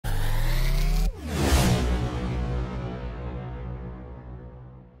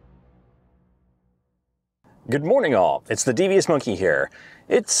Good morning all, it's the Devious Monkey here.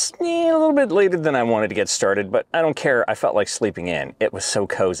 It's a little bit later than I wanted to get started, but I don't care, I felt like sleeping in. It was so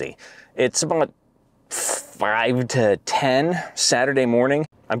cozy. It's about 5 to 10 Saturday morning.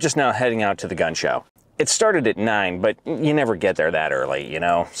 I'm just now heading out to the gun show. It started at 9, but you never get there that early, you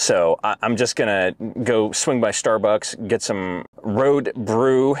know? So I'm just gonna go swing by Starbucks, get some road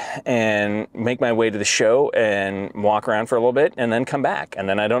brew, and make my way to the show and walk around for a little bit, and then come back. And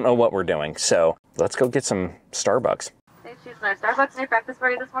then I don't know what we're doing, so let's go get some Starbucks. Hey, choosing our Starbucks in your breakfast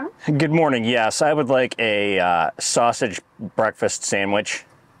for you this morning? Good morning, yes. I would like a sausage breakfast sandwich.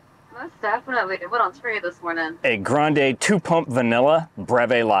 Most definitely. What else for you this morning? A grande 2-pump vanilla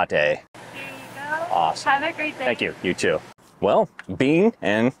breve latte. Awesome. Have a great day. Thank you. You too. Well, bean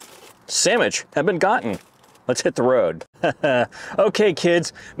and sandwich have been gotten. Let's hit the road. Okay,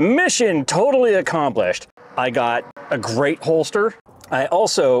 kids, mission totally accomplished. I got a great holster. I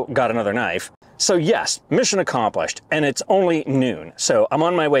also got another knife. So yes, mission accomplished, and it's only noon. So I'm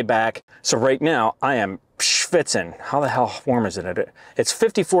on my way back. So right now I am schwitzing. How the hell warm is it? It's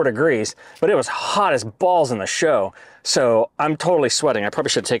 54 degrees, but it was hot as balls in the show. So I'm totally sweating. I probably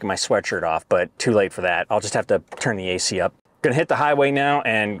should have taken my sweatshirt off, but too late for that. I'll just have to turn the AC up. Gonna hit the highway now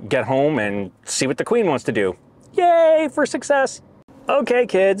and get home and see what the Queen wants to do. Yay for success. Okay,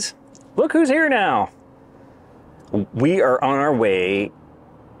 kids, look who's here now. We are on our way,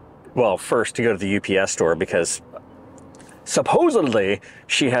 well, first to go to the UPS store because supposedly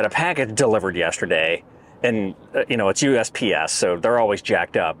she had a package delivered yesterday, and you know, it's USPS, so they're always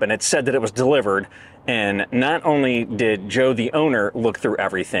jacked up, and it said that it was delivered. And not only did Joe, the owner, look through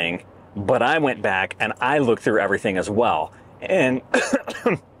everything, but I went back and I looked through everything as well. And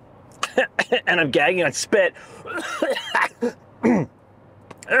and I'm gagging on spit.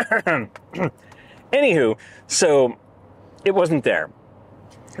 Anywho, so it wasn't there.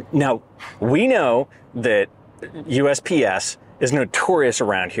 Now, we know that USPS is notorious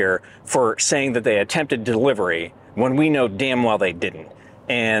around here for saying that they attempted delivery when we know damn well they didn't.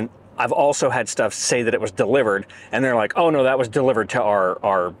 And I've also had stuff say that it was delivered, and they're like, oh no, that was delivered to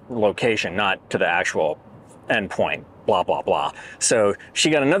our location, not to the actual endpoint, blah, blah, blah. So she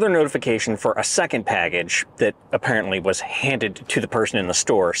got another notification for a second package that apparently was handed to the person in the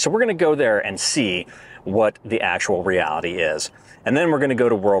store. So we're gonna go there and see what the actual reality is. And then we're gonna go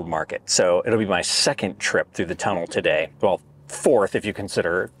to World Market. So it'll be my second trip through the tunnel today. Well, fourth if you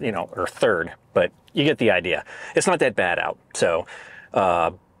consider, you know, or third, but you get the idea. It's not that bad out. So,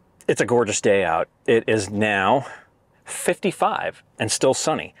 it's a gorgeous day out. It is now 55 and still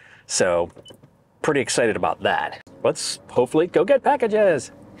sunny. So pretty excited about that. Let's hopefully go get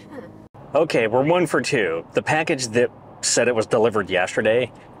packages. Okay, we're 1 for 2. The package that said it was delivered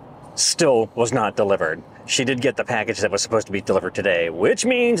yesterday still was not delivered. She did get the package that was supposed to be delivered today, which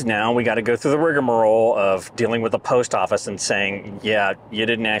means now we got to go through the rigmarole of dealing with the post office and saying, yeah, you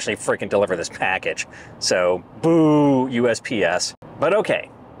didn't actually freaking deliver this package. So boo, USPS. But okay.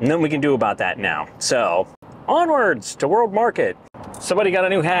 Nothing we can do about that now. So, onwards to World Market. Somebody got a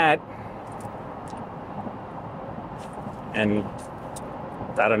new hat. And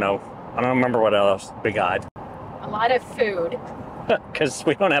I don't know. I don't remember what else we got. A lot of food. Because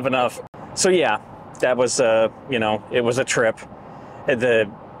we don't have enough. So yeah, that was, you know, it was a trip. The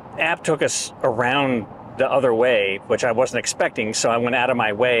app took us around the other way, which I wasn't expecting, so I went out of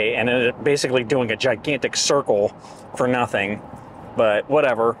my way and ended up basically doing a gigantic circle for nothing. But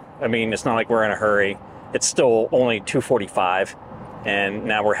whatever. I mean, it's not like we're in a hurry. It's still only 2:45, and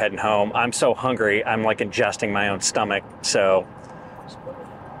now we're heading home. I'm so hungry, I'm like ingesting my own stomach. So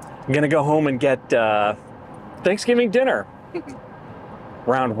I'm gonna go home and get Thanksgiving dinner.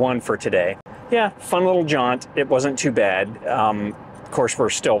 Round 1 for today. Yeah, fun little jaunt. It wasn't too bad. Of course, we're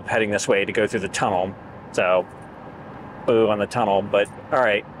still heading this way to go through the tunnel. So, boo on the tunnel, but all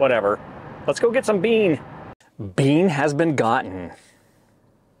right, whatever. Let's go get some bean. Bean has been gotten.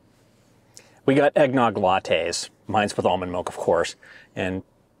 We got eggnog lattes. Mine's with almond milk, of course. And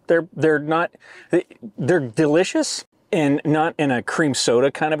they're delicious, and not in a cream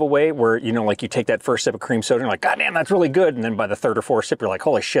soda kind of a way where, you know, like you take that first sip of cream soda and you're like, God damn, that's really good. And then by the third or fourth sip, you're like,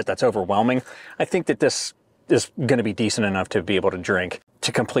 holy shit, that's overwhelming. I think that this is going to be decent enough to be able to drink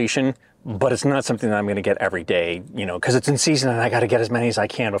to completion, but it's not something that I'm going to get every day, you know, because it's in season and I got to get as many as I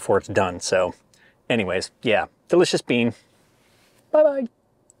can before it's done. So anyways, yeah, delicious bean. Bye-bye.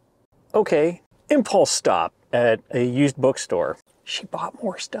 Okay, impulse stop at a used bookstore. She bought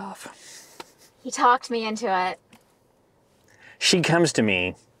more stuff. He talked me into it. She comes to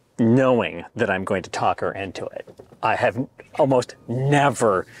me knowing that I'm going to talk her into it. I have almost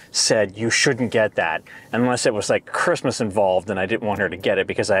never said you shouldn't get that, unless it was like Christmas involved and I didn't want her to get it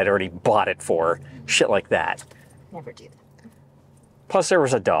because I had already bought it for her. Shit like that. Never do that. Plus there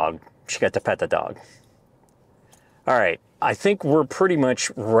was a dog. She got to pet the dog. All right, I think we're pretty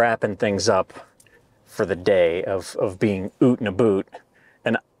much wrapping things up for the day of being oot and a boot.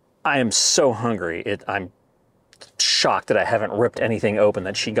 And I am so hungry. I'm shocked that I haven't ripped anything open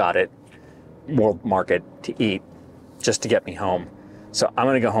that she got at World Market to eat just to get me home. So I'm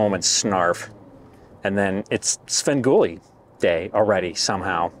gonna go home and snarf. And then it's Svengoolie day already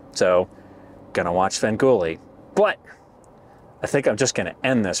somehow. So gonna watch Svengoolie. But I think I'm just gonna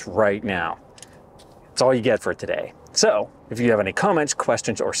end this right now. That's all you get for today. So if you have any comments,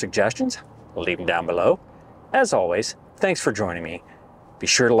 questions, or suggestions, leave them down below. As always, thanks for joining me. Be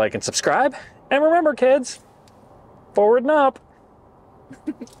sure to like and subscribe. And remember, kids, forward and up.